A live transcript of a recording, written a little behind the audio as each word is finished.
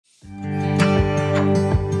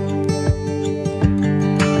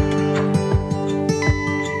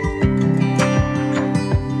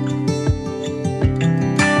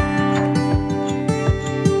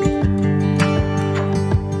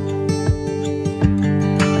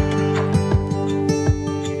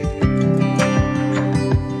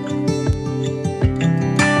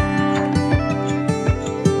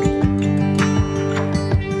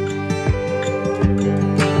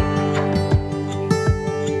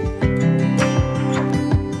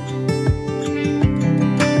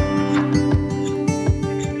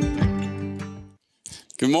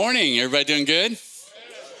Everybody doing good?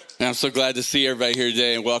 And I'm so glad to see everybody here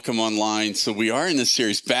today and welcome online. So we are in this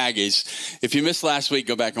series, Baggage. If you missed last week,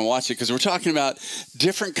 go back and watch it because we're talking about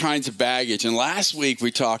different kinds of baggage. And last week we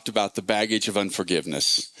talked about the baggage of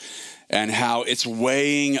unforgiveness and how it's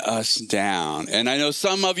weighing us down. And I know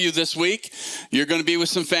some of you this week, you're going to be with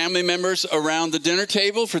some family members around the dinner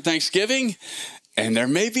table for Thanksgiving. And there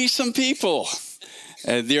may be some people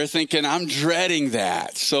they're thinking, I'm dreading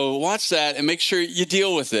that. So watch that and make sure you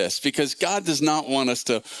deal with this because God does not want us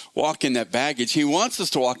to walk in that baggage. He wants us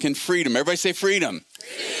to walk in freedom. Everybody say freedom.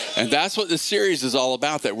 And that's what this series is all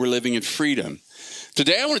about, that we're living in freedom.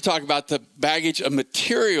 Today I want to talk about the baggage of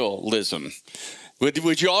materialism.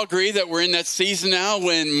 Would you all agree that we're in that season now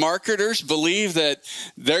when marketers believe that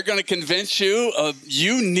they're going to convince you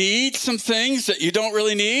you need some things that you don't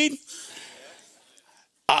really need?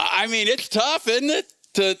 I mean, it's tough, isn't it,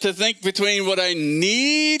 to think between what I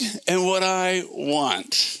need and what I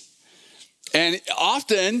want. And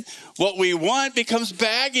often what we want becomes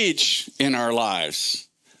baggage in our lives.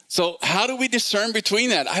 So how do we discern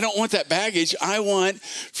between that? I don't want that baggage. I want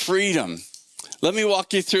freedom. Let me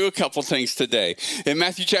walk you through a couple things today. In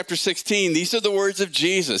Matthew chapter 16, these are the words of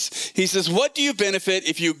Jesus. He says, what do you benefit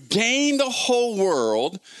if you gain the whole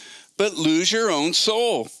world but lose your own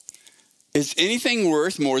soul? Is anything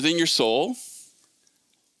worth more than your soul?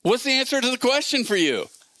 What's the answer to the question for you?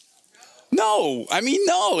 No. I mean,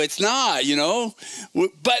 no, it's not,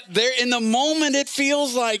 But there, in the moment, it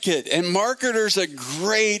feels like it. And marketers are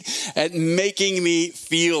great at making me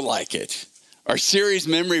feel like it. Our series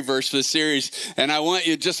memory verse for the series, and I want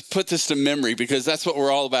you to just put this to memory because that's what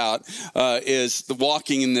we're all about, is the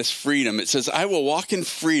walking in this freedom. It says, I will walk in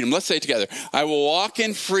freedom. Let's say it together. I will walk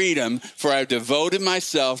in freedom, for I have devoted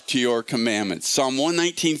myself to your commandments. Psalm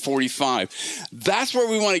 119:45. That's where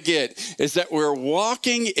we want to get, is that we're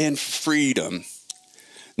walking in freedom,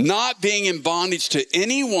 not being in bondage to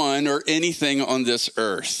anyone or anything on this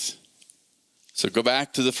earth. So go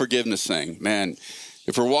back to the forgiveness thing, man.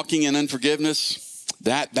 If we're walking in unforgiveness,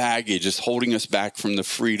 that baggage is holding us back from the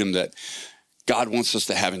freedom that God wants us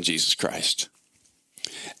to have in Jesus Christ.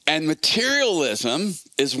 And materialism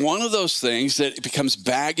is one of those things that becomes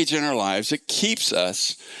baggage in our lives that keeps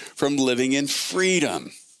us from living in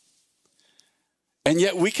freedom. And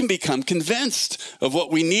yet we can become convinced of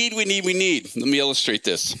what we need. Let me illustrate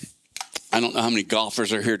this. I don't know how many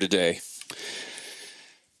golfers are here today,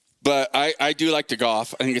 but I do like to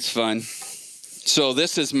golf. I think it's fun. So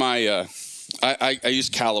this is my, I use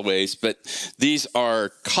Callaways, but these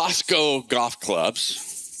are Costco golf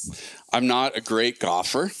clubs. I'm not a great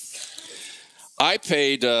golfer. I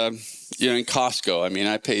paid, in Costco,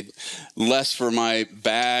 I paid less for my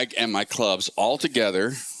bag and my clubs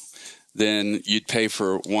altogether than you'd pay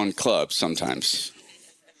for one club sometimes.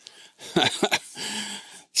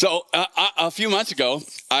 So a few months ago,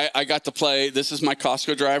 I got to play. This is my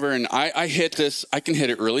Costco driver, and I hit this. I can hit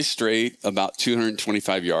it really straight, about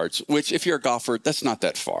 225 yards, which if you're a golfer, that's not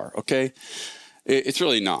that far, okay? It's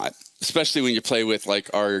really not, especially when you play with, like,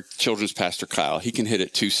 our children's pastor, Kyle. He can hit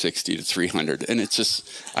it 260 to 300, and it's just,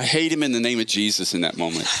 I hate him in the name of Jesus in that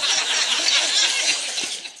moment.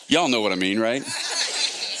 Y'all know what I mean, right?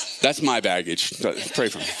 That's my baggage. Pray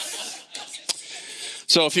for me.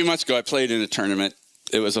 So a few months ago, I played in a tournament.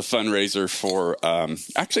 It was a fundraiser for,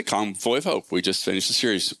 actually, Convoy of Hope. We just finished the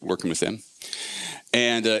series working with them.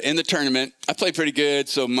 And in the tournament, I played pretty good.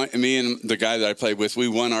 So me and the guy that I played with, we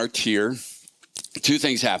won our tier. Two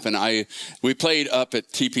things happened. We played up at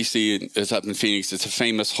TPC. It's up in Phoenix. It's a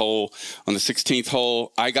famous hole. On the 16th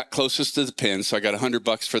hole, I got closest to the pin, so I got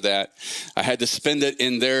 $100 for that. I had to spend it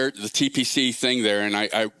in there, the TPC thing there, and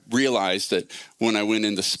I realized that when I went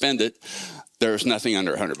in to spend it, there was nothing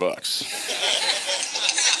under $100.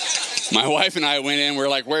 My wife and I went in, we're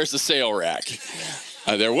like, where's the sale rack?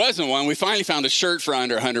 There wasn't one. We finally found a shirt for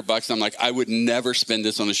under $100. I'm like, I would never spend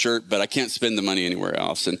this on a shirt, but I can't spend the money anywhere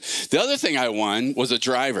else. And the other thing I won was a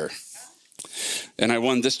driver. And I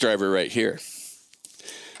won this driver right here.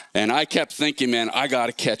 And I kept thinking, man, I got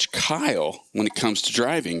to catch Kyle when it comes to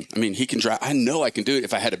driving. He can drive. I know I can do it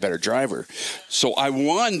if I had a better driver. So I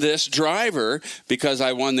won this driver because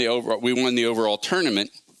we won the overall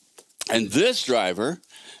tournament. And this driver,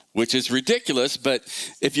 which is ridiculous, but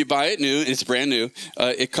if you buy it new, it's brand new,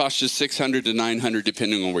 it costs you $600 to $900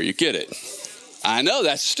 depending on where you get it. I know,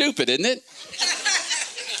 that's stupid, isn't it?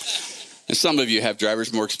 And some of you have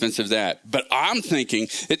drivers more expensive than that. But I'm thinking,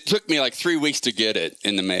 it took me like 3 weeks to get it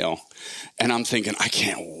in the mail. And I'm thinking, I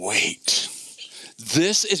can't wait.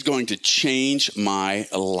 This is going to change my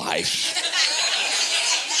life.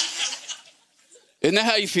 Isn't that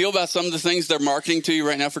how you feel about some of the things they're marketing to you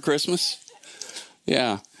right now for Christmas?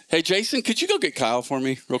 Yeah. Hey, Jason, could you go get Kyle for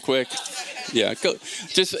me real quick? Yeah, go.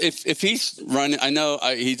 Just if he's running, I know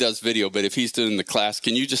he does video, but if he's doing the class,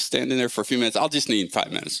 can you just stand in there for a few minutes? I'll just need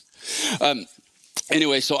 5 minutes.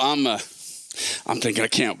 Anyway, so I'm thinking I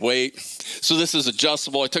can't wait. So this is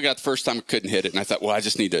adjustable. I took it out the first time, I couldn't hit it, and I thought, well, I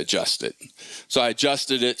just need to adjust it. So I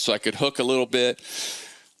adjusted it so I could hook a little bit.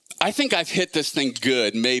 I think I've hit this thing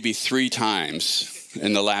good maybe 3 times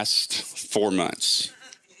in the last 4 months.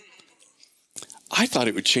 I thought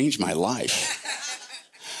it would change my life.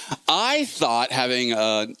 I thought having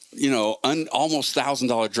a, almost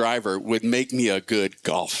 $1,000 driver would make me a good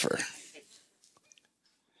golfer.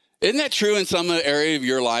 Isn't that true in some area of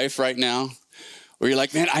your life right now? Where you're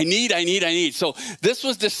like, man, I need. So this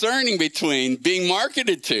was discerning between being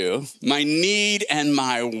marketed to my need and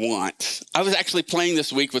my want. I was actually playing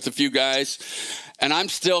this week with a few guys, and I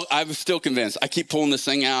was still convinced. I keep pulling this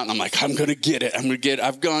thing out, and I'm like, I'm going to get it.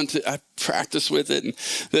 I practiced with it. And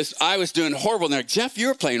I was doing horrible. And they're like, Jeff, you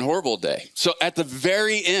were playing horrible today. So at the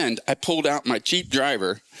very end, I pulled out my cheap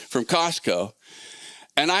driver from Costco,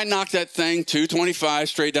 and I knocked that thing 225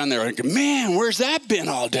 straight down there. I'm like, man, where's that been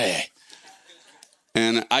all day?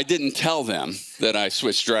 And I didn't tell them that I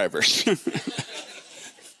switched drivers.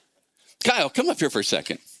 Kyle, come up here for a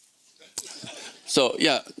second. So,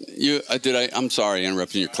 yeah, I'm sorry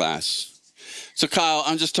interrupting your class. So, Kyle,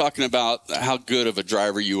 I'm just talking about how good of a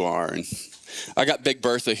driver you are. And I got Big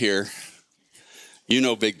Bertha here. You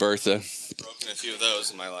know Big Bertha. Broken a few of those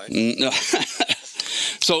in my life.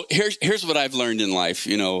 So here's what I've learned in life.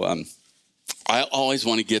 I always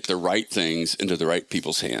want to get the right things into the right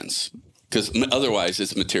people's hands, because otherwise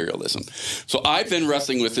it's materialism. So I've been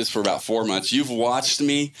wrestling with this for about 4 months. You've watched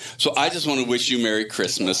me. So I just want to wish you Merry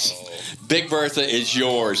Christmas. Big Bertha is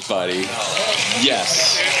yours, buddy.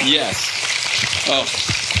 Yes. Oh.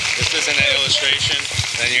 This isn't an illustration.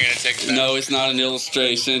 Then you're going to take it back. No, it's not an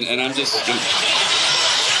illustration. And I'm just...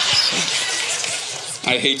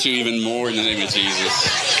 I hate you even more in the name of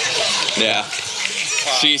Jesus. Yeah.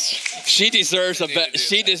 She deserves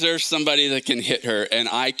somebody that can hit her, and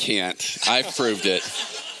I can't. I've proved it.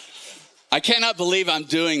 I cannot believe I'm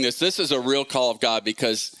doing this. This is a real call of God,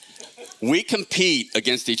 because we compete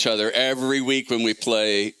against each other every week when we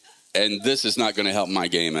play, and this is not going to help my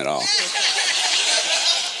game at all.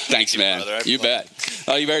 Thanks, man. You bet.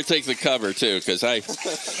 Oh, you better take the cover, too, because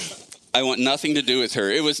I want nothing to do with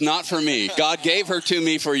her. It was not for me. God gave her to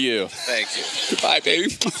me for you. Thank you. Goodbye, baby.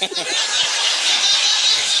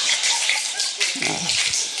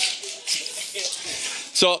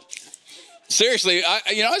 So, seriously, I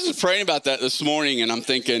was just praying about that this morning, and I'm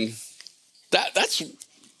thinking,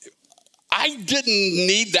 I didn't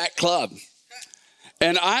need that club.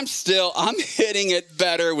 And I'm hitting it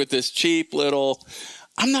better with this cheap little,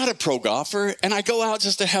 I'm not a pro golfer, and I go out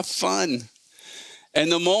just to have fun.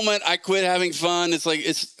 And the moment I quit having fun,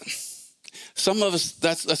 some of us,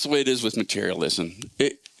 that's the way it is with materialism.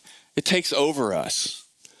 It takes over us.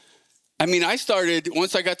 I mean,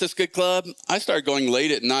 once I got this good club, I started going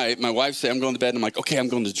late at night. My wife said, I'm going to bed. And I'm like, okay, I'm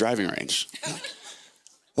going to the driving range.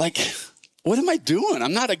 Like, what am I doing?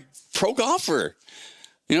 I'm not a pro golfer.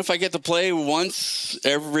 If I get to play once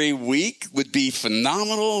every week would be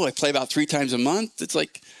phenomenal. I play about 3 times a month. It's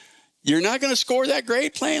like, you're not going to score that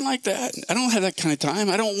great playing like that. I don't have that kind of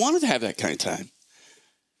time. I don't want to have that kind of time.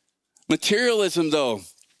 Materialism, though,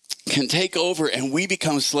 can take over, and we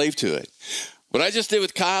become a slave to it. What I just did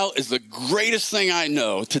with Kyle is the greatest thing I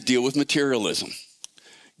know to deal with materialism.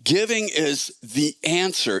 Giving is the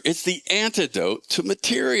answer. It's the antidote to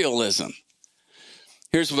materialism.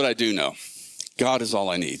 Here's what I do know. God is all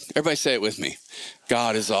I need. Everybody say it with me.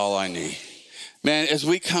 God is all I need. Man, as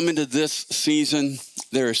we come into this season,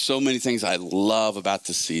 there are so many things I love about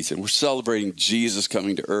this season. We're celebrating Jesus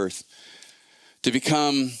coming to earth to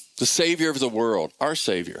become the Savior of the world, our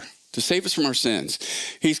Savior, to save us from our sins.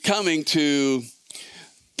 He's coming to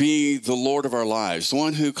be the Lord of our lives, the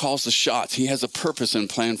one who calls the shots. He has a purpose and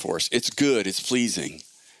plan for us. It's good. It's pleasing.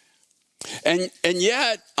 And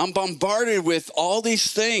yet, I'm bombarded with all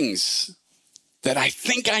these things that I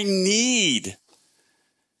think I need.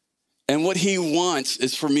 And what he wants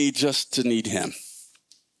is for me just to need him.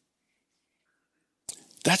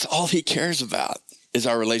 That's all he cares about, is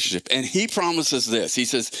our relationship. And he promises this. He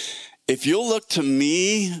says, if you'll look to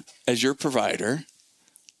me as your provider,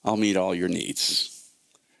 I'll meet all your needs.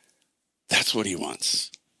 That's what he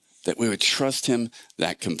wants, that we would trust him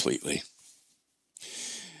that completely.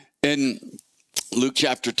 In Luke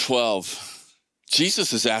chapter 12,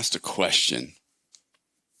 Jesus is asked a question.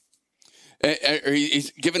 He's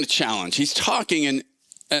given a challenge. He's talking, and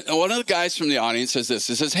one of the guys from the audience says this.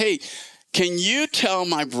 He says, hey, can you tell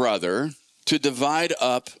my brother to divide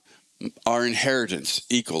up our inheritance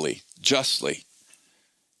equally, justly.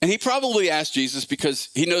 And he probably asked Jesus because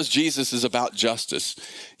he knows Jesus is about justice.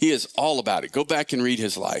 He is all about it. Go back and read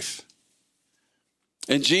his life.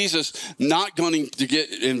 And Jesus, not going to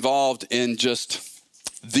get involved in just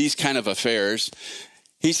these kind of affairs,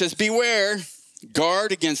 he says, beware,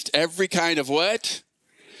 guard against every kind of what?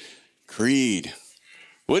 Greed.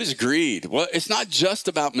 What is greed? Well, it's not just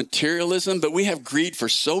about materialism, but we have greed for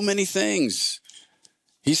so many things.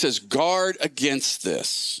 He says, guard against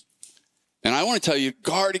this. And I want to tell you,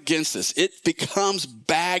 guard against this. It becomes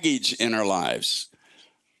baggage in our lives.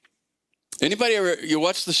 Anybody ever, you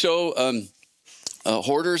watch the show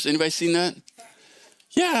Hoarders? Anybody seen that?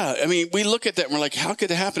 Yeah, I mean, we look at that and we're like, how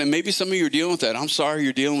could it happen? And maybe some of you are dealing with that. I'm sorry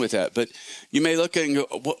you're dealing with that. But you may look at it and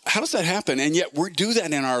go, well, how does that happen? And yet we do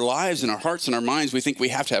that in our lives, in our hearts, and our minds. We think we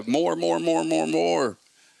have to have more.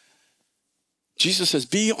 Jesus says,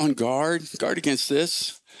 be on guard against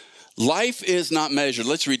this. Life is not measured.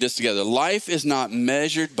 Let's read this together. Life is not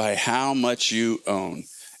measured by how much you own.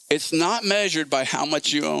 It's not measured by how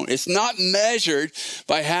much you own. It's not measured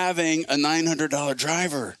by having a $900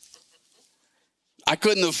 driver. I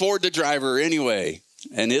couldn't afford the driver anyway,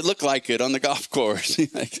 and it looked like it on the golf course.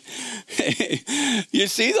 You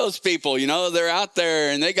see those people, you know, they're out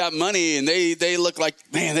there and they got money and they look like,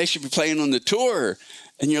 man, they should be playing on the tour.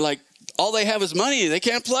 And you're like, all they have is money. They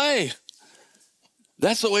can't play.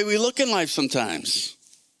 That's the way we look in life sometimes.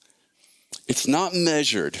 It's not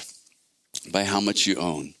measured by how much you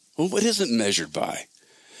own. Well, what is it measured by?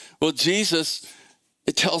 Well, Jesus,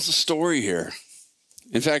 it tells a story here.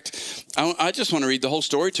 In fact, I just want to read the whole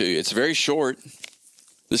story to you. It's very short.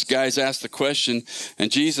 This guy's asked the question,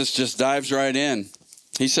 and Jesus just dives right in.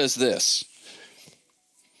 He says this.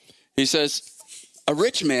 He says, a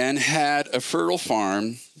rich man had a fertile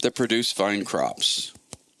farm that produced fine crops.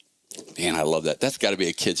 Man, I love that. That's got to be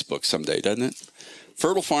a kid's book someday, doesn't it?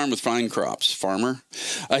 Fertile farm with fine crops. Farmer.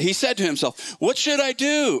 He said to himself, what should I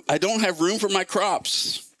do? I don't have room for my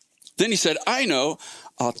crops. Then he said, I know.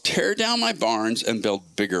 I'll tear down my barns and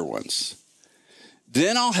build bigger ones.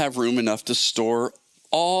 Then I'll have room enough to store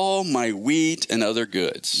all my wheat and other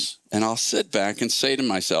goods. And I'll sit back and say to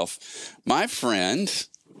myself, my friend,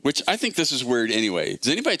 which I think this is weird anyway.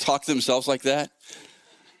 Does anybody talk to themselves like that?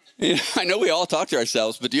 You know, I know we all talk to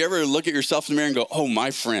ourselves, but do you ever look at yourself in the mirror and go, oh,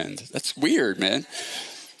 my friend? That's weird, man.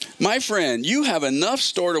 My friend, you have enough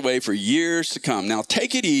stored away for years to come. Now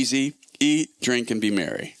take it easy, eat, drink, and be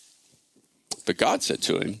merry. But God said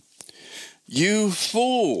to him, you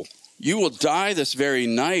fool, you will die this very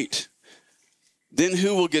night. Then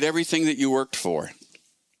who will get everything that you worked for?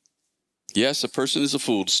 Yes, a person is a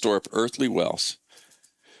fool to store up earthly wealth,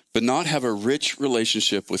 but not have a rich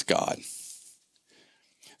relationship with God.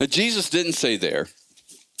 Now, Jesus didn't say there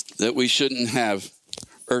that we shouldn't have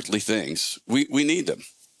earthly things. We need them.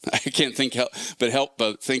 I can't help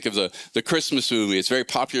but think of the Christmas movie. It's very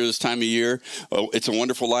popular this time of year. It's a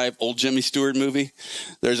Wonderful Life, old Jimmy Stewart movie.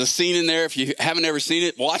 There's a scene in there. If you haven't ever seen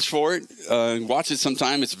it, watch for it. Watch it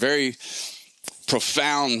sometime. It's a very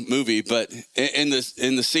profound movie. But in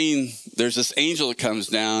the scene, there's this angel that comes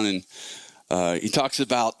down and he talks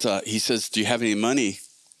about. He says, "Do you have any money?"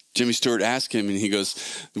 Jimmy Stewart asked him, and he goes,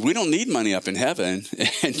 "We don't need money up in heaven."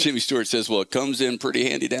 And Jimmy Stewart says, "Well, it comes in pretty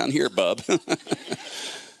handy down here, bub."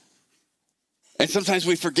 And sometimes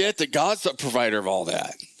we forget that God's the provider of all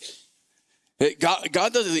that.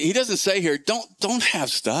 God doesn't. He doesn't say here, don't have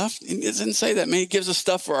stuff. He doesn't say that. Man, he gives us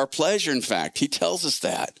stuff for our pleasure. In fact, he tells us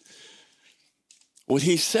that. What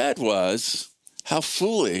he said was, how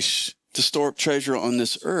foolish to store up treasure on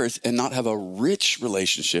this earth and not have a rich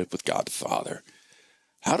relationship with God the Father.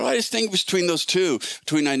 How do I distinguish between those two,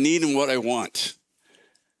 between I need and what I want?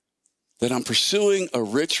 That I'm pursuing a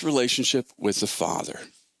rich relationship with the Father.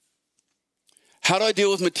 How do I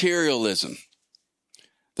deal with materialism?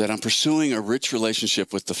 That I'm pursuing a rich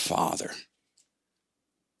relationship with the Father.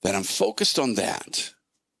 That I'm focused on that.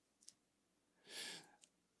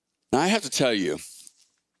 Now, I have to tell you,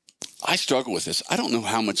 I struggle with this. I don't know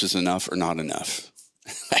how much is enough or not enough.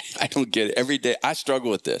 I don't get it. Every day, I struggle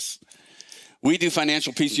with this. We do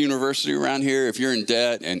Financial Peace University around here. If you're in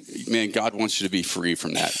debt, and man, God wants you to be free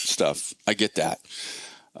from that stuff. I get that.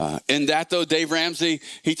 In that, though, Dave Ramsey,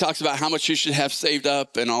 he talks about how much you should have saved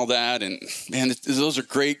up and all that. And man, those are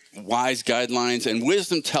great, wise guidelines. And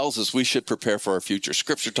wisdom tells us we should prepare for our future.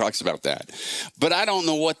 Scripture talks about that. But I don't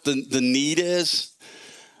know what the need is.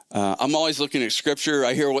 I'm always looking at Scripture.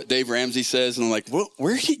 I hear what Dave Ramsey says, and I'm like, well,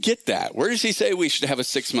 where did he get that? Where does he say we should have a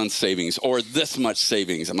 6-month savings or this much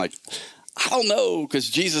savings? I'm like, I don't know, because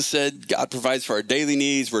Jesus said God provides for our daily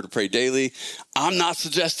needs. We're to pray daily. I'm not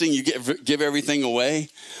suggesting you give everything away.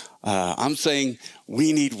 I'm saying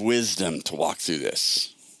we need wisdom to walk through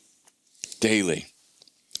this daily.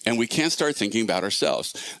 And we can't start thinking about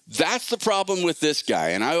ourselves. That's the problem with this guy.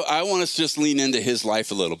 And I want us to just lean into his life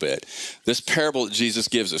a little bit. This parable that Jesus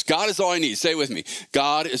gives us. God is all I need. Say it with me.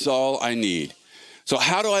 God is all I need. So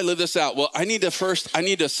how do I live this out? Well, I need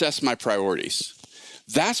to assess my priorities.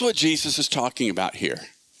 That's what Jesus is talking about here.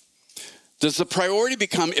 Does the priority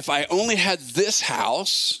become, if I only had this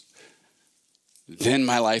house, then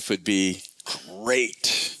my life would be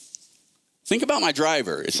great. Think about my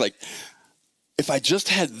driver. It's like, if I just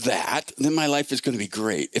had that, then my life is going to be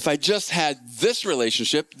great. If I just had this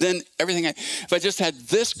relationship, then if I just had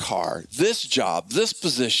this car, this job, this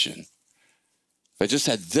position, if I just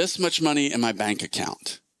had this much money in my bank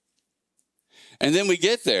account. And then we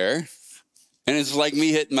get there, and it's like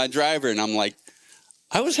me hitting my driver, and I'm like,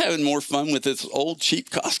 I was having more fun with this old cheap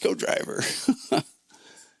Costco driver.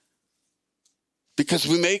 Because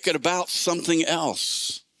we make it about something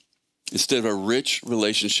else instead of a rich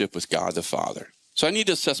relationship with God the Father. So I need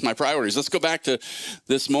to assess my priorities. Let's go back to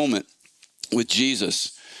this moment with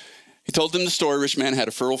Jesus. He told them the story, rich man had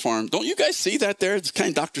a fertile farm. Don't you guys see that there? It's kind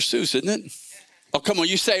of Dr. Seuss, isn't it? Oh, come on,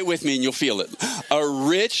 you say it with me and you'll feel it. A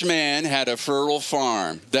rich man had a fertile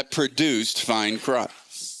farm that produced fine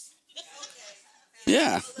crops.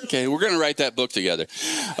 Yeah, okay, we're going to write that book together.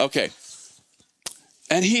 Okay.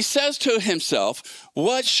 And he says to himself,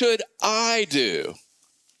 what should I do?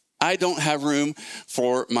 I don't have room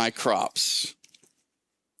for my crops.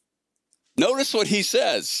 Notice what he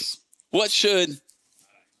says. What should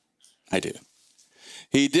I do?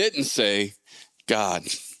 He didn't say, God,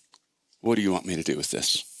 what do you want me to do with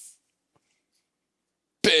this?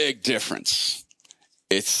 Big difference.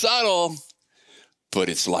 It's subtle, but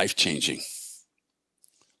it's life-changing.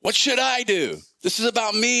 What should I do? This is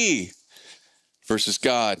about me. Versus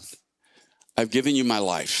God, I've given you my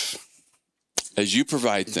life. As you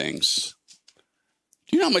provide things,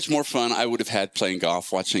 do you know how much more fun I would have had playing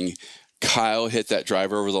golf, watching Kyle hit that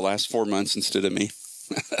driver over the last 4 months instead of me?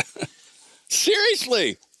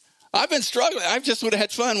 Seriously, I've been struggling. I just would have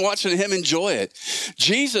had fun watching him enjoy it.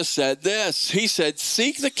 Jesus said this. He said,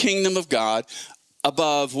 seek the kingdom of God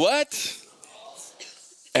above what?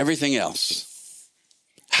 Everything else.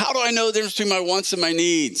 How do I know the difference between my wants and my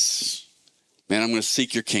needs? Man, I'm going to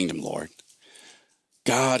seek your kingdom, Lord.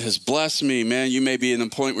 God has blessed me. Man, you may be in a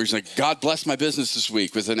point where you're like, God bless my business this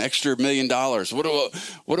week with an extra $1 million.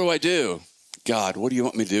 What do I do? God, what do you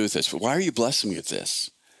want me to do with this? Why are you blessing me with this?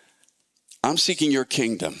 I'm seeking your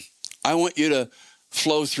kingdom. I want you to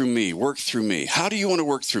flow through me, work through me. How do you want to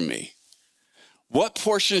work through me? What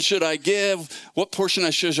portion should I give? What portion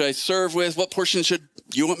should I serve with? What portion should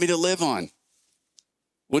you want me to live on?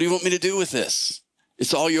 What do you want me to do with this?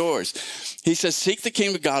 It's all yours. He says, seek the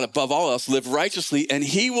kingdom of God above all else, live righteously, and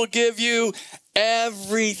he will give you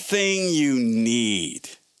everything you need.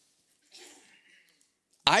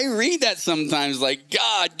 I read that sometimes like,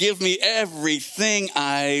 God, give me everything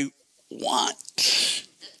I want.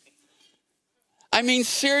 I mean,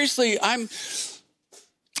 seriously, I'm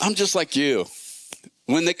just like you.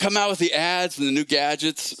 When they come out with the ads and the new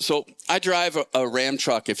gadgets, so I drive a Ram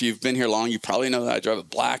truck. If you've been here long, you probably know that I drive a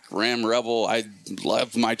black Ram Rebel. I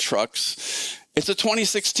love my trucks. It's a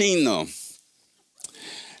 2016 though.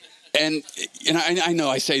 And I know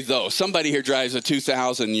I say though. Somebody here drives a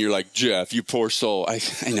 2000 and you're like, Jeff, you poor soul. I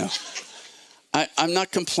know. I'm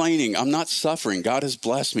not complaining. I'm not suffering. God has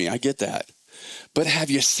blessed me. I get that. But have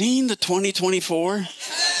you seen the 2024?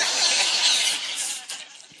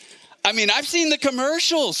 I mean, I've seen the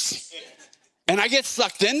commercials and I get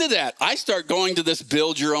sucked into that. I start going to this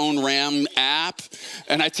Build Your Own Ram app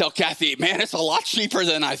and I tell Kathy, man, it's a lot cheaper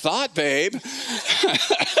than I thought, babe.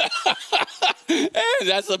 And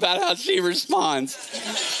that's about how she responds.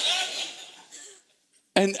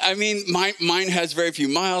 And I mean, mine has very few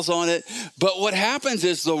miles on it. But what happens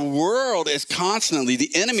is the world is constantly, the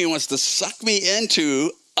enemy wants to suck me into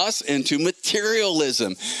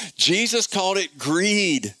materialism. Jesus called it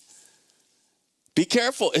greed. Be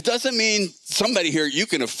careful. It doesn't mean somebody here, you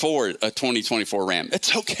can afford a 2024 Ram.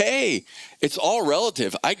 It's okay. It's all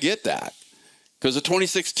relative. I get that. Because the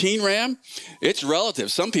 2016 Ram, it's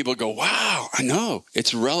relative. Some people go, wow, I know.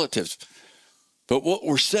 It's relative. But what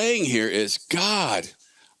we're saying here is, God,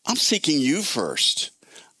 I'm seeking you first.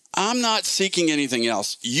 I'm not seeking anything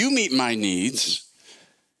else. You meet my needs.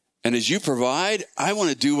 And as you provide, I want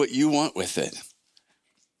to do what you want with it.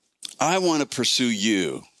 I want to pursue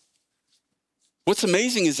you. What's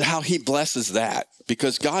amazing is how he blesses that,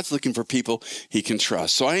 because God's looking for people he can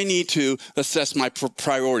trust. So I need to assess my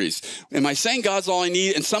priorities. Am I saying God's all I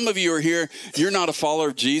need? And some of you are here, you're not a follower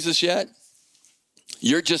of Jesus yet.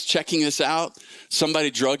 You're just checking this out. Somebody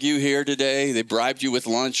drug you here today. They bribed you with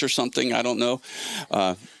lunch or something. I don't know.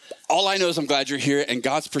 All I know is I'm glad you're here, and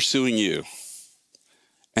God's pursuing you.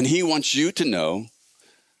 And he wants you to know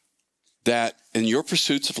that in your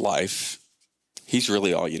pursuits of life, he's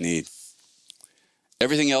really all you need.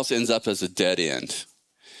 Everything else ends up as a dead end.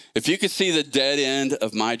 If you could see the dead end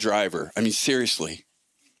of my driver, I mean, seriously.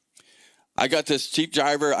 I got this cheap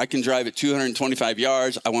driver. I can drive at 225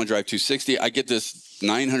 yards. I want to drive 260. I get this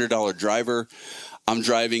 $900 driver. I'm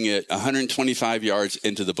driving it 125 yards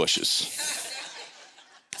into the bushes.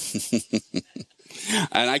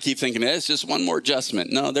 And I keep thinking, it's just one more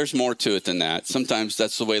adjustment. No, there's more to it than that. Sometimes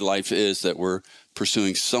that's the way life is, that we're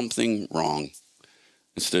pursuing something wrong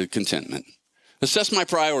instead of contentment. Assess my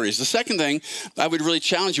priorities. The second thing I would really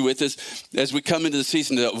challenge you with is, as we come into the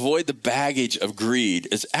season, to avoid the baggage of greed,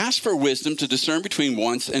 is ask for wisdom to discern between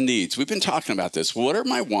wants and needs. We've been talking about this. What are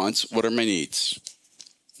my wants? What are my needs?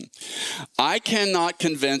 I cannot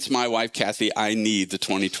convince my wife, Kathy, I need the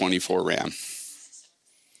 2024 Ram.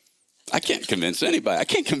 I can't convince anybody. I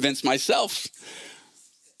can't convince myself.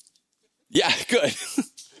 Yeah, good.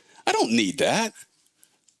 I don't need that.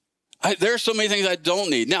 There are so many things I don't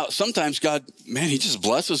need. Now, sometimes God, man, he just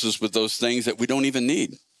blesses us with those things that we don't even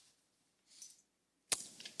need.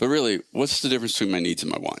 But really, what's the difference between my needs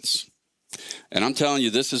and my wants? And I'm telling you,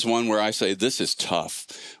 this is one where I say, this is tough.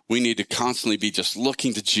 We need to constantly be just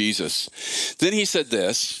looking to Jesus. Then he said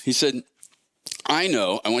this. He said, I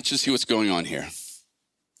want you to see what's going on here.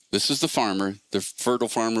 This is the farmer, the fertile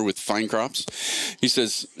farmer with fine crops. He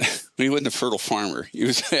says, he wasn't a fertile farmer. He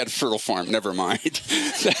had a fertile farm. Never mind.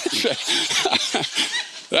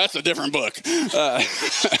 That's a different book.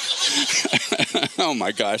 Oh,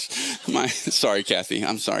 my gosh. Sorry, Kathy.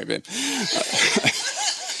 I'm sorry, babe.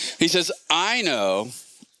 He says, I know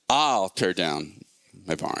I'll tear down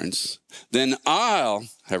my barns. Then I'll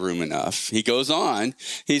have room enough. He goes on.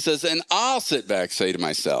 He says, and I'll sit back, say to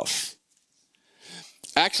myself.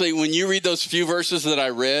 Actually, when you read those few verses that I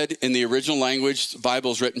read in the original language, the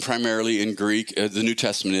Bible is written primarily in Greek. The New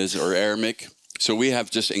Testament is, or Aramaic. So we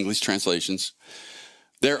have just English translations.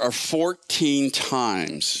 There are 14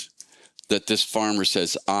 times that this farmer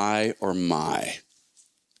says I or my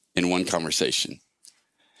in one conversation.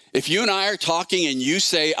 If you and I are talking and you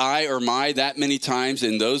say I or my that many times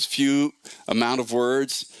in those few amount of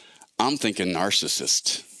words, I'm thinking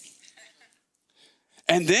narcissist.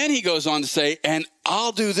 And then he goes on to say, and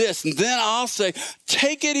I'll do this. And then I'll say,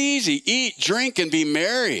 take it easy, eat, drink, and be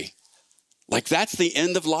merry. Like that's the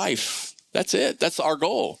end of life. That's it. That's our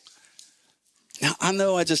goal. Now, I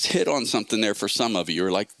know I just hit on something there for some of you.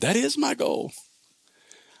 You're like, that is my goal.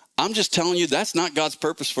 I'm just telling you, that's not God's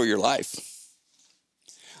purpose for your life.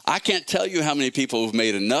 I can't tell you how many people have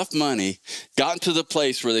made enough money, gotten to the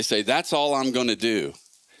place where they say, that's all I'm going to do.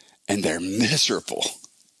 And they're miserable.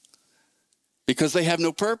 Because they have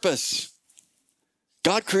no purpose.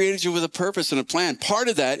 God created you with a purpose and a plan. Part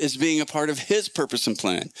of that is being a part of his purpose and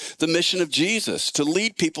plan. The mission of Jesus, to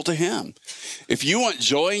lead people to him. If you want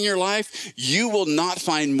joy in your life, you will not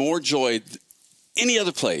find more joy any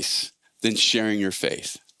other place than sharing your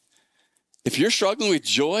faith. If you're struggling with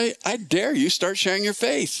joy, I dare you start sharing your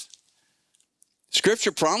faith.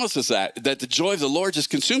 Scripture promises that the joy of the Lord just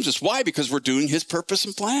consumes us. Why? Because we're doing his purpose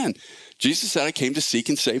and plan. Jesus said, I came to seek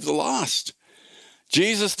and save the lost.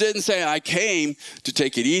 Jesus didn't say, I came to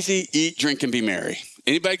take it easy, eat, drink, and be merry.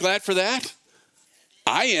 Anybody glad for that?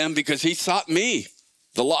 I am, because he sought me,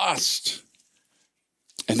 the lost.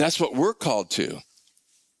 And that's what we're called to.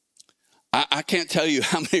 I can't tell you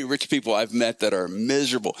how many rich people I've met that are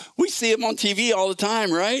miserable. We see them on TV all the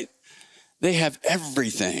time, right? They have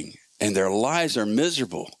everything, and their lives are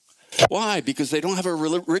miserable. Why? Because they don't have a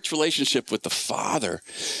rich relationship with the Father.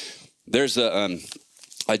 There's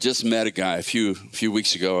I just met a guy a few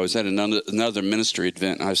weeks ago. I was at another ministry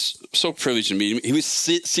event. I was so privileged to meet him. He was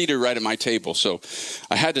seated right at my table, so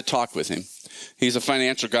I had to talk with him. He's a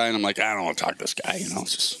financial guy, and I'm like, I don't want to talk to this guy.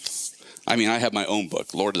 I have my own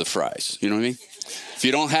book, Lord of the Fries. You know what I mean? If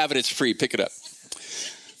you don't have it, it's free. Pick it up.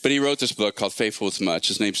 But he wrote this book called Faithful with Much.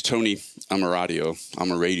 His name's Tony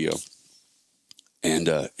Amaradio.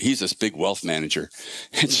 And he's this big wealth manager.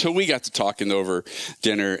 And so we got to talking over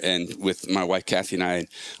dinner and with my wife, Kathy, and I, and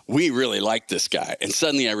we really liked this guy. And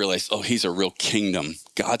suddenly I realized, oh, he's a real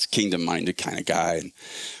God's kingdom-minded kind of guy. And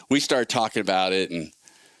we started talking about it. And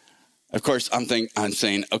of course, I'm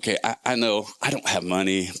saying, okay, I know I don't have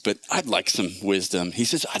money, but I'd like some wisdom. He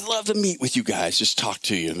says, I'd love to meet with you guys, just talk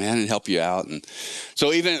to you, man, and help you out. And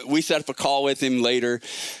so even we set up a call with him later.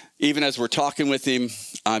 Even as we're talking with him,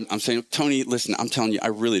 I'm saying, Tony, listen, I'm telling you, I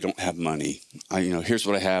really don't have money. Here's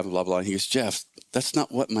what I have, blah, blah. And he goes, Jeff, That's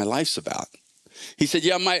not what my life's about. He said,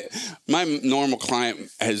 yeah, my normal client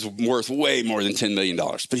is worth way more than $10 million.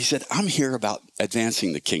 But he said, I'm here about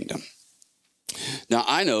advancing the kingdom. Now,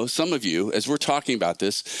 I know some of you, as we're talking about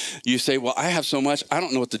this, you say, well, I have so much. I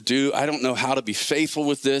don't know what to do. I don't know how to be faithful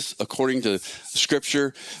with this according to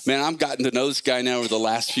Scripture. Man, I've gotten to know this guy now over the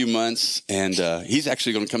last few months, and he's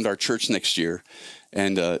actually going to come to our church next year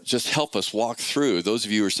and just help us walk through. Those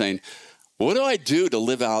of you who are saying, what do I do to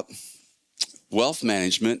live out wealth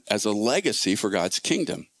management as a legacy for God's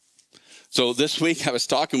kingdom? So this week I was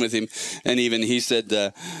talking with him, and even he said,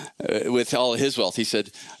 with all his wealth, he said,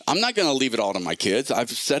 I'm not going to leave it all to my kids. I've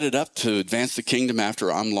set it up to advance the kingdom after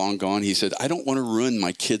I'm long gone. He said, I don't want to ruin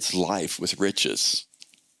my kid's life with riches.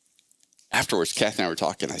 Afterwards, Kathy and I were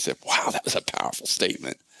talking. I said, wow, that was a powerful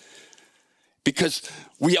statement. Because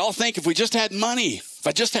we all think if we just had money, if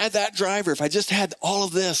I just had that driver, if I just had all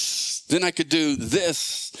of this, then I could do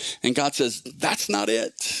this. And God says, that's not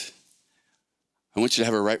it. I want you to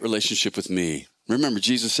have a right relationship with me. Remember,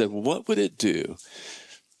 Jesus said, what would it do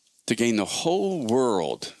to gain the whole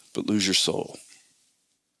world but lose your soul?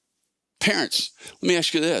 Parents, let me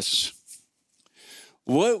ask you this.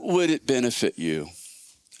 What would it benefit you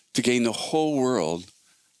to gain the whole world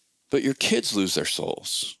but your kids lose their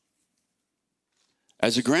souls?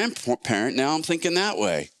 As a grandparent, now I'm thinking that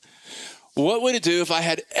way. What would it do if I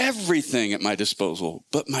had everything at my disposal,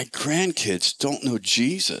 but my grandkids don't know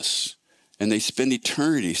Jesus and they spend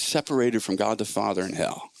eternity separated from God the Father in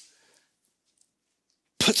hell?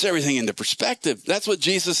 Puts everything into perspective. That's what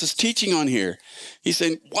Jesus is teaching on here. He's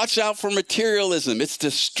saying, watch out for materialism. It's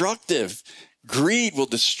destructive. Greed will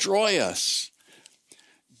destroy us.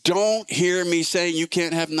 Don't hear me saying you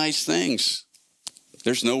can't have nice things.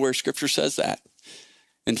 There's nowhere Scripture says that.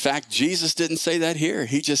 In fact, Jesus didn't say that here.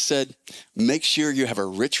 He just said, make sure you have a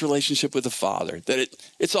rich relationship with the Father, that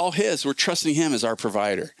it's all his. We're trusting him as our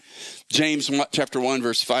provider. James chapter 1,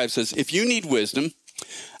 verse 5 says, if you need wisdom,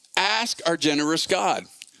 ask our generous God.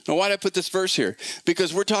 Now, why did I put this verse here?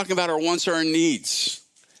 Because we're talking about our wants or our needs.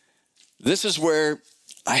 This is where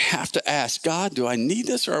I have to ask, God, do I need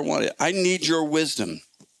this or I want it? I need your wisdom.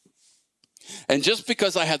 And just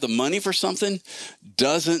because I have the money for something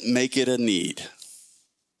doesn't make it a need.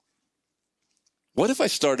 What if I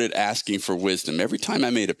started asking for wisdom every time I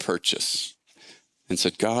made a purchase and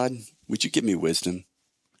said, God, would you give me wisdom?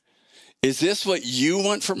 Is this what you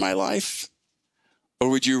want for my life? Or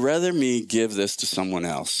would you rather me give this to someone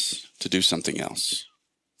else to do something else?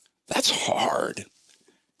 That's hard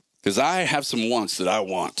because I have some wants that I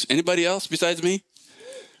want. Anybody else besides me?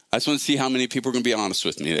 I just want to see how many people are going to be honest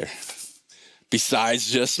with me there. Besides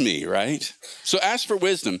just me, right? So ask for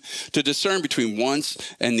wisdom to discern between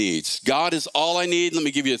wants and needs. God is all I need. Let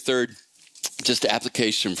me give you a third just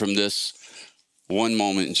application from this one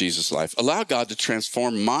moment in Jesus' life. Allow God to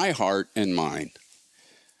transform my heart and mind.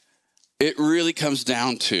 It really comes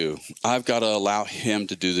down to I've got to allow him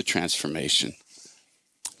to do the transformation.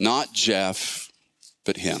 Not Jeff,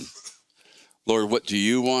 but him. Lord, what do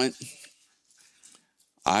you want?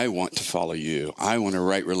 I want to follow you. I want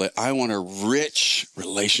a rich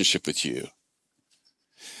relationship with you.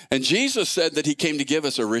 And Jesus said that he came to give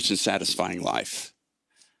us a rich and satisfying life.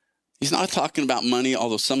 He's not talking about money,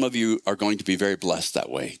 although some of you are going to be very blessed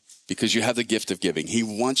that way because you have the gift of giving. He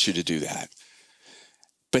wants you to do that.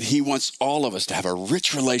 But he wants all of us to have a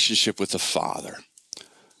rich relationship with the Father.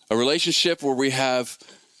 A relationship where we have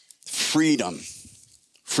freedom.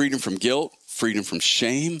 Freedom from guilt, freedom from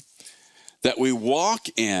shame. That we walk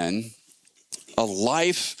in a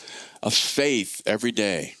life of faith every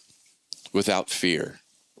day without fear.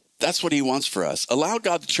 That's what he wants for us. Allow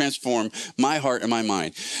God to transform my heart and my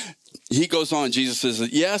mind. He goes on, Jesus says,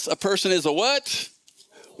 yes, a person is a what?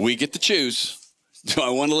 We get to choose. Do I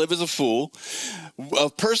want to live as a fool? A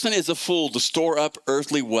person is a fool to store up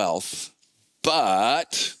earthly wealth,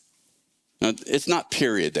 but it's not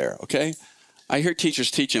period there, okay? I hear teachers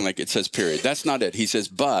teaching like it says period. That's not it. He says,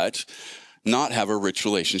 but not have a rich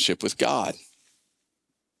relationship with God.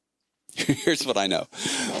 Here's what I know.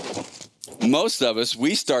 Most of us,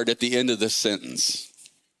 we start at the end of this sentence.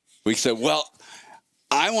 We say, well,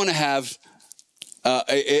 I want to have,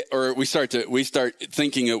 we start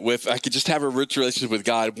thinking if I could just have a rich relationship with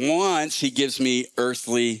God once he gives me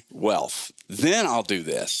earthly wealth, then I'll do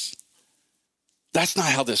this. That's not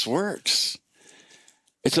how this works.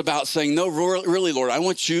 It's about saying, no, really, Lord, I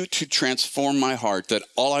want you to transform my heart, that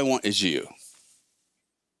all I want is you.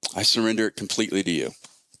 I surrender it completely to you.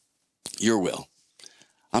 Your will.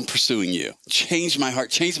 I'm pursuing you. Change my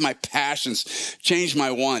heart, change my passions, change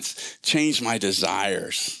my wants, change my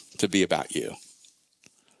desires to be about you.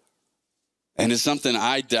 And it's something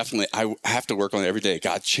I have to work on every day.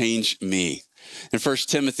 God, change me. In 1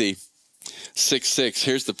 Timothy 6:6,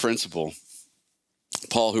 here's the principle.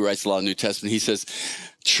 Paul, who writes a lot of New Testament, he says,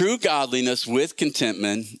 true godliness with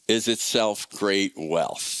contentment is itself great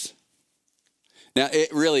wealth. Now,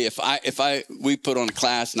 it really, if we put on a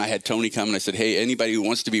class and I had Tony come and I said, hey, anybody who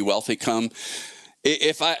wants to be wealthy, come.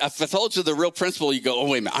 If I told you the real principle, you go, oh,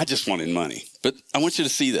 wait a minute, I just wanted money. But I want you to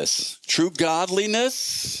see this. True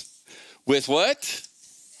godliness with what?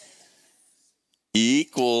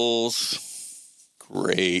 Equals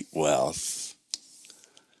great wealth.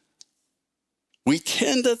 We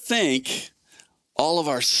tend to think all of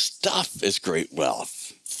our stuff is great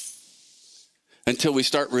wealth until we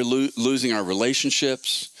start losing our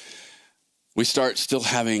relationships. We start still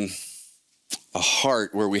having a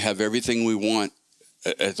heart where we have everything we want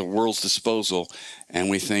at the world's disposal, and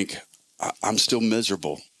we think, I'm still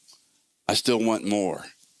miserable. I still want more.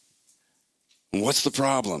 And what's the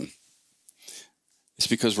problem? It's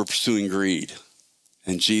because we're pursuing greed,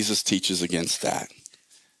 and Jesus teaches against that.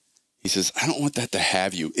 He says, I don't want that to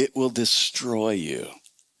have you. It will destroy you.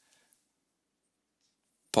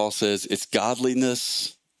 Paul says it's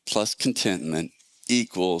godliness plus contentment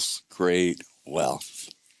equals great wealth.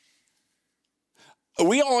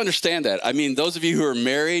 We all understand that. I mean, those of you who are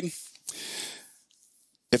married,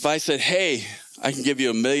 if I said, hey, I can give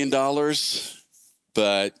you $1 million,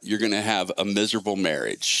 but you're going to have a miserable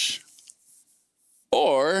marriage.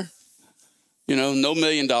 Or, no $1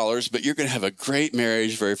 million, but you're going to have a great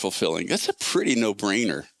marriage, very fulfilling. That's a pretty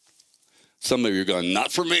no-brainer. Some of you are going,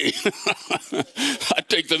 not for me. I'd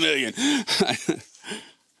take the $1 million.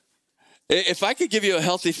 If I could give you a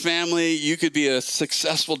healthy family, you could be a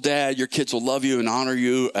successful dad. Your kids will love you and honor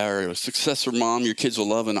you. Or a successful mom, your kids will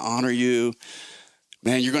love and honor you.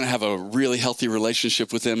 Man, you're going to have a really healthy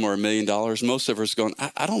relationship with them or $1 million. Most of us are going,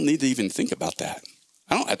 I don't need to even think about that.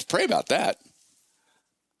 I don't have to pray about that.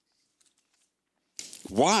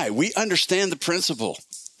 Why? We understand the principle.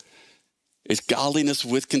 It's godliness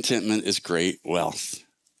with contentment is great wealth.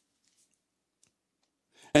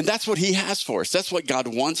 And that's what he has for us. That's what God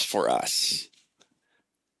wants for us.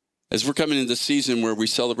 As we're coming into the season where we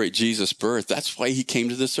celebrate Jesus' birth, that's why he came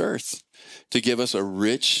to this earth, to give us a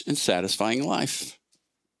rich and satisfying life.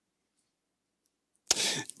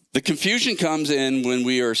 The confusion comes in when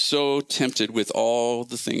we are so tempted with all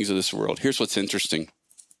the things of this world. Here's what's interesting.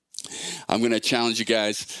 I'm going to challenge you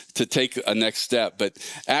guys to take a next step. But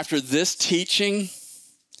after this teaching,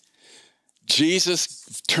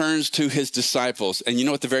 Jesus turns to his disciples. And you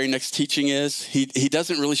know what the very next teaching is? He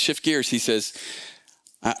doesn't really shift gears. He says,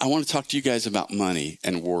 I want to talk to you guys about money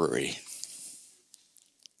and worry.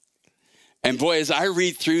 And boy, as I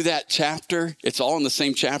read through that chapter, it's all in the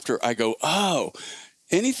same chapter. I go, oh,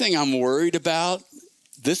 anything I'm worried about,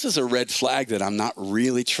 this is a red flag that I'm not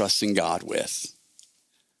really trusting God with.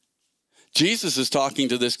 Jesus is talking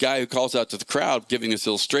to this guy who calls out to the crowd, giving this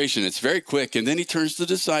illustration. It's very quick. And then he turns to the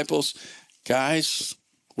disciples. Guys,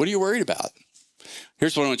 what are you worried about?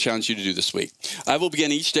 Here's what I want to challenge you to do this week. I will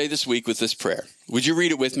begin each day this week with this prayer. Would you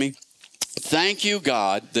read it with me? Thank you,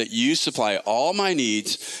 God, that you supply all my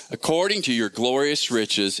needs according to your glorious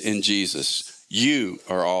riches in Jesus. You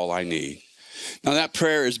are all I need. Now, that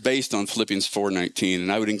prayer is based on Philippians 4:19, and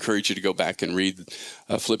I would encourage you to go back and read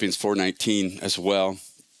Philippians 4:19 as well.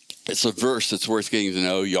 It's a verse that's worth getting to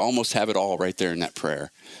know. You almost have it all right there in that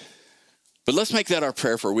prayer. But let's make that our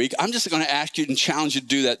prayer for a week. I'm just going to ask you and challenge you to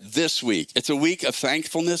do that this week. It's a week of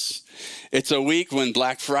thankfulness. It's a week when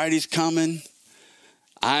Black Friday's coming.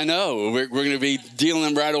 I know we're going to be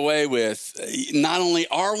dealing right away with not only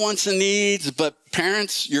our wants and needs, but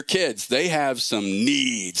parents, your kids, they have some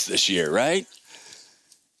needs this year, right?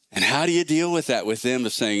 And how do you deal with that with them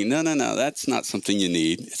of saying, no, that's not something you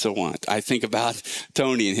need. It's a want. I think about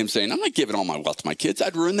Tony and him saying, I'm not giving all my wealth to my kids.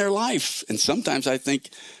 I'd ruin their life. And sometimes I think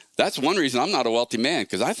that's one reason I'm not a wealthy man,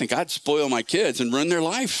 because I think I'd spoil my kids and ruin their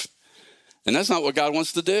life. And that's not what God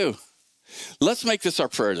wants to do. Let's make this our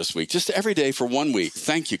prayer this week, just every day for 1 week.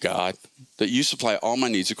 Thank you, God, that you supply all my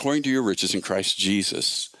needs according to your riches in Christ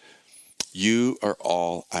Jesus. You are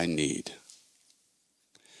all I need.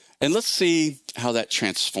 And let's see how that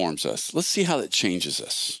transforms us. Let's see how that changes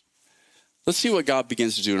us. Let's see what God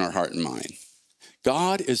begins to do in our heart and mind.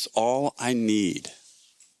 God is all I need.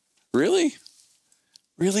 Really?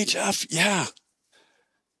 Really, Jeff? Yeah.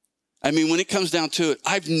 I mean, when it comes down to it,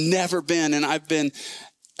 I've never been, and I've been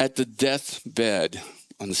at the deathbed,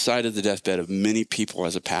 on the side of the deathbed of many people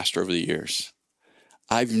as a pastor over the years.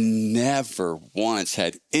 I've never once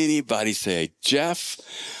had anybody say, Jeff,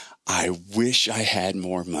 I wish I had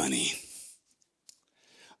more money.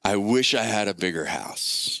 I wish I had a bigger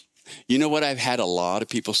house. You know what I've had a lot of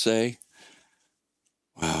people say?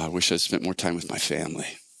 Wow, I wish I'd spent more time with my family.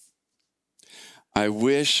 I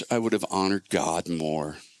wish I would have honored God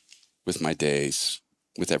more with my days,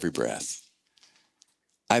 with every breath.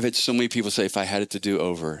 I've had so many people say if I had it to do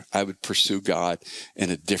over, I would pursue God in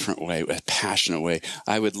a different way, a passionate way.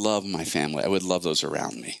 I would love my family. I would love those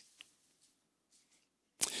around me.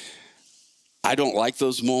 I don't like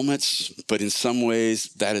those moments, but in some ways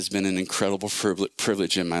that has been an incredible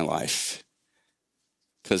privilege in my life,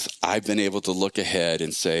 because I've been able to look ahead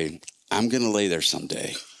and say, I'm going to lay there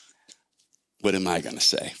someday. What am I going to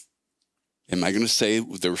say? Am I going to say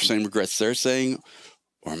the same regrets they're saying?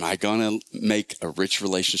 Or am I going to make a rich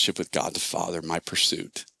relationship with God the Father my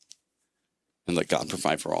pursuit and let God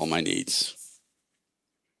provide for all my needs?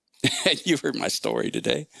 And you heard my story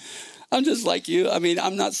today. I'm just like you. I mean,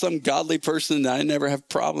 I'm not some godly person. I never have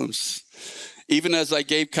problems. Even as I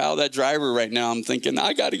gave Kyle that driver right now, I'm thinking,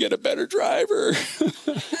 I got to get a better driver.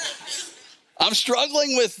 I'm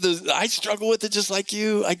struggling I struggle with it just like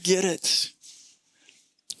you. I get it.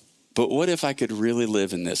 But what if I could really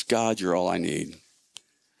live in this? God, you're all I need.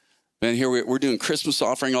 And here we're doing Christmas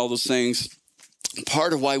offering, all those things.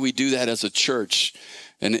 Part of why we do that as a church,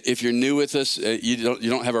 and if you're new with us, you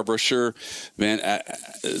don't have our brochure, man,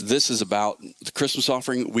 this is about the Christmas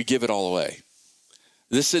offering. We give it all away.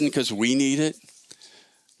 This isn't because we need it.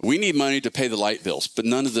 We need money to pay the light bills, but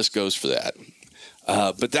none of this goes for that.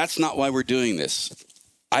 But that's not why we're doing this.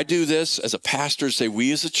 I do this as a pastor to say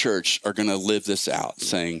we as a church are going to live this out,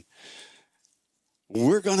 saying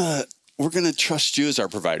we're going to trust you as our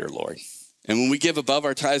provider, Lord. And when we give above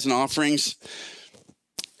our tithes and offerings,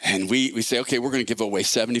 and we say, okay, we're going to give away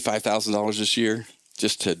 $75,000 this year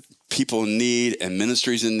just to people in need and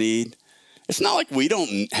ministries in need. It's not like we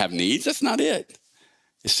don't have needs. That's not it.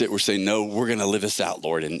 It's that we're saying, no, we're going to live this out,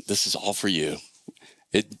 Lord, and this is all for you.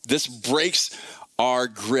 This breaks our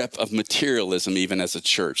grip of materialism, even as a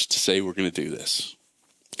church, to say we're going to do this.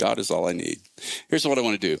 God is all I need. Here's what I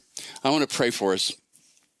want to do. I want to pray for us.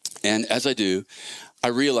 And as I do, I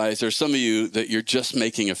realize there's some of you that you're just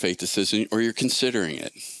making a faith decision or you're considering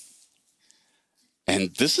it.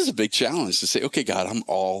 And this is a big challenge to say, okay, God, I'm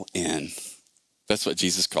all in. That's what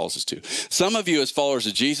Jesus calls us to. Some of you as followers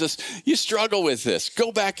of Jesus, you struggle with this.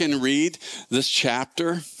 Go back and read this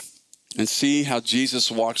chapter and see how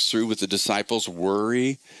Jesus walks through with the disciples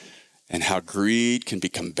worry and how greed can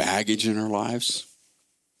become baggage in our lives.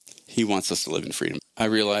 He wants us to live in freedom. I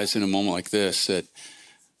realize in a moment like this that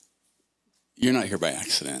you're not here by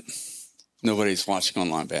accident. Nobody's watching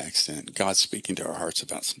online by accident. God's speaking to our hearts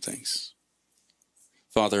about some things.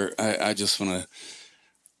 Father, I just want to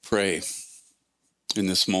pray in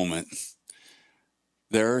this moment.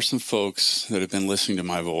 There are some folks that have been listening to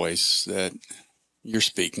my voice that you're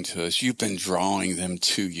speaking to us. You've been drawing them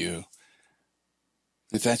to you.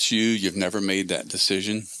 If that's you, you've never made that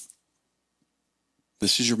decision.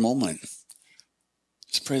 This is your moment.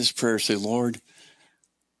 Just pray this prayer. Say, Lord,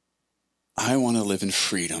 I want to live in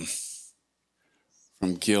freedom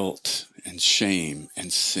from guilt and shame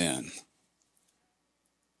and sin.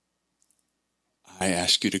 I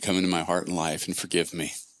ask you to come into my heart and life and forgive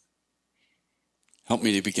me. Help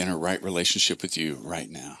me to begin a right relationship with you right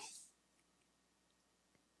now.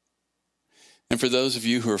 And for those of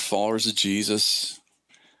you who are followers of Jesus,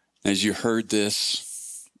 as you heard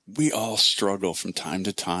this, we all struggle from time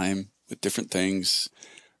to time with different things.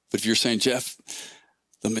 But if you're saying, Jeff,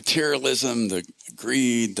 the materialism, the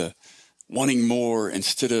greed, the wanting more,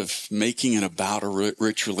 instead of making it about a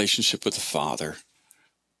rich relationship with the Father,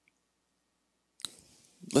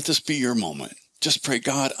 let this be your moment. Just pray,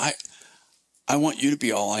 God, I want you to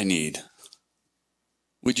be all I need.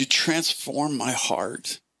 Would you transform my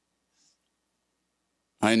heart?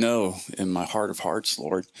 I know in my heart of hearts,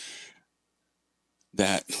 Lord,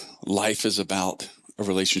 that life is about a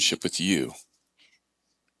relationship with you.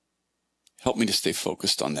 Help me to stay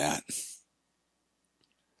focused on that.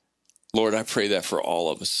 Lord, I pray that for all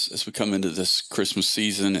of us as we come into this Christmas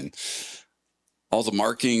season and all the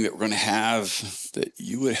marketing that we're going to have, that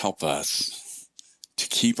you would help us to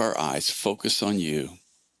keep our eyes focused on you.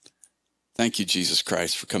 Thank you, Jesus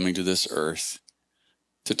Christ, for coming to this earth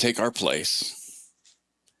to take our place.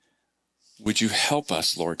 Would you help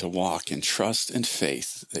us, Lord, to walk in trust and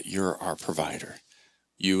faith that you're our provider,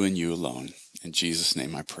 you and you alone. In Jesus'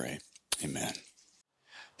 name I pray. Amen.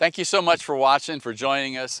 Thank you so much for watching, for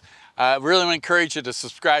joining us. I really want to encourage you to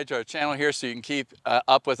subscribe to our channel here so you can keep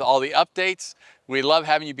up with all the updates. We love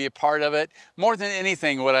having you be a part of it. More than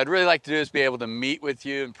anything, what I'd really like to do is be able to meet with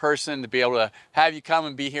you in person, to be able to have you come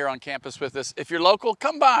and be here on campus with us. If you're local,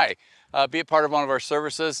 come by, be a part of one of our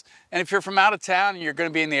services. And if you're from out of town and you're going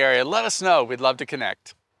to be in the area, let us know. We'd love to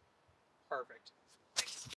connect.